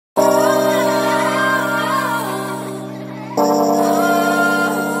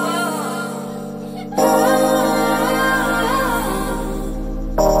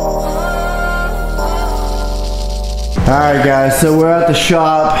Alright guys, so we're at the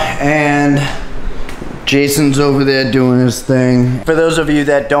shop and Jason's over there doing his thing. For those of you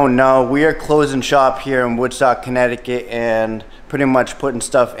that don't know, we are closing shop here in Woodstock, Connecticut, and pretty much putting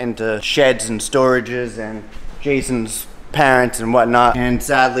stuff into sheds and storages and Jason's parents and whatnot. And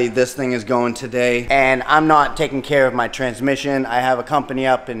sadly, this thing is going today. And I'm not taking care of my transmission. I have a company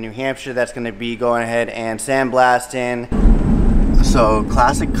up in New Hampshire that's gonna be going ahead and sandblasting. So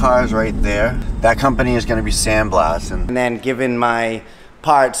classic cars right there. That company is gonna be sandblasting. And then giving my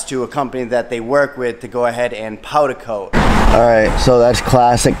parts to a company that they work with to go ahead and powder coat. Alright, so that's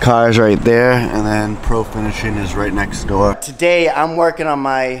classic cars right there, and then Pro Finishing is right next door. Today I'm working on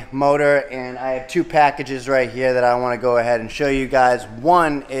my motor, and I have two packages right here that I want to go ahead and show you guys.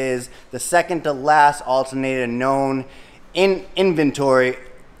 One is the second to last alternator known in inventory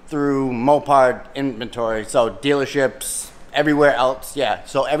through Mopar inventory, so dealerships, everywhere else, yeah,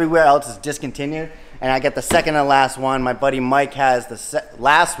 so everywhere else is discontinued. And I get the second to last one. My buddy Mike has the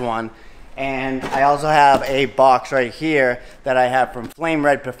last one. And I also have a box right here that I have from Flame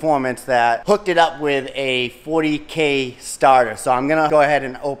Red Performance that hooked it up with a 40K starter. So I'm gonna go ahead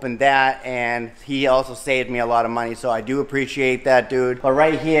and open that, and he also saved me a lot of money, so I do appreciate that, dude. But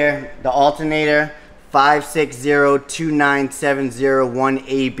right here, the Alternator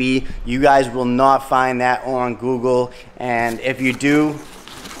 560-29701AB. You guys will not find that on Google, and if you do,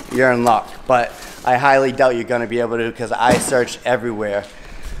 you're in luck. But I highly doubt you're gonna be able to, because I searched everywhere.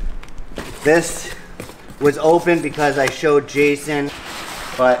 This was open because I showed Jason,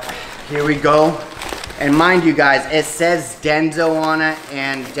 but here we go. And mind you guys, it says Denso on it,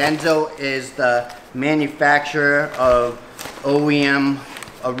 and Denso is the manufacturer of OEM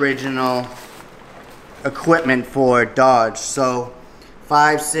original equipment for Dodge. So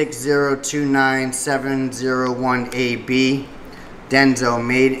 560-29701AB, Denso,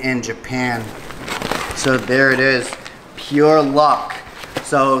 made in Japan. So there it is, pure luck.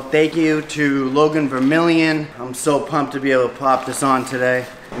 So thank you to Logan Vermillion. I'm so pumped to be able to pop this on today.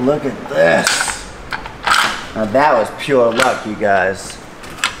 Look at this. Now that was pure luck, you guys.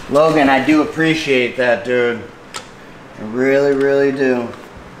 Logan, I do appreciate that, dude. I really, really do.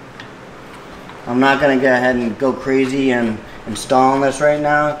 I'm not gonna go ahead and go crazy and installing this right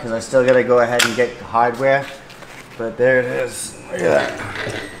now, because I still gotta go ahead and get the hardware. But there it is. Look at that.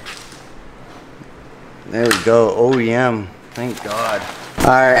 There we go, OEM, thank God.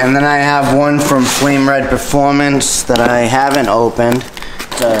 Alright, and then I have one from Flame Red Performance that I haven't opened.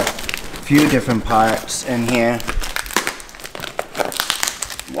 It's a few different parts in here.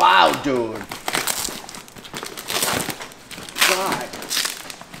 Wow, dude. God.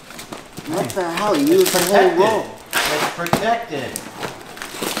 What the hell? You used the whole roll. It's protected.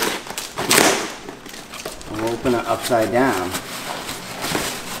 I'll open it upside down.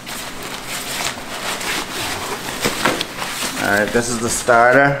 Alright, this is the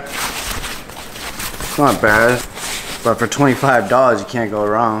starter. It's not bad, but for $25 you can't go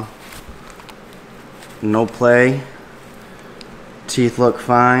wrong. No play. Teeth look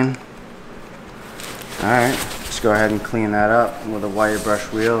fine. Alright, let's go ahead and clean that up with a wire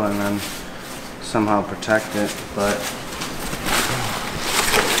brush wheel and then somehow protect it.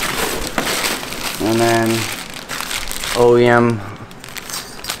 And then OEM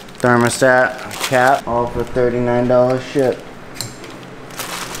thermostat cap, all for $39 ship.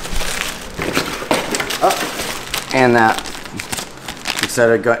 Oh, and that, instead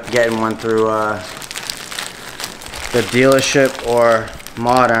of getting one through the dealership or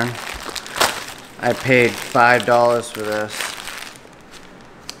Modern, I paid $5 for this.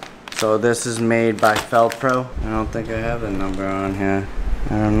 So this is made by Felpro. I don't think I have the number on here.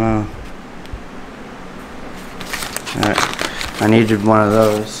 I don't know. Alright, I needed one of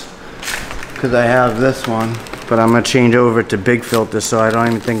those because I have this one, but I'm gonna change over to big filter, so I don't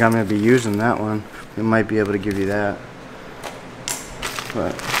even think I'm gonna be using that one. We might be able to give you that.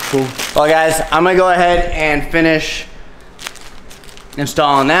 But cool. Well guys, I'm gonna go ahead and finish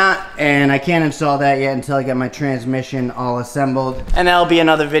installing that, and I can't install that yet until I get my transmission all assembled, and that'll be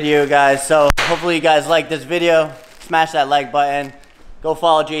another video, guys. So hopefully you guys like this video. Smash that like button. Go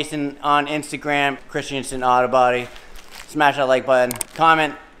follow Jason on Instagram, Christiansen Auto Body. Smash that like button.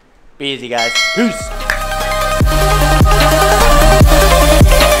 Comment. Be easy, guys. Peace.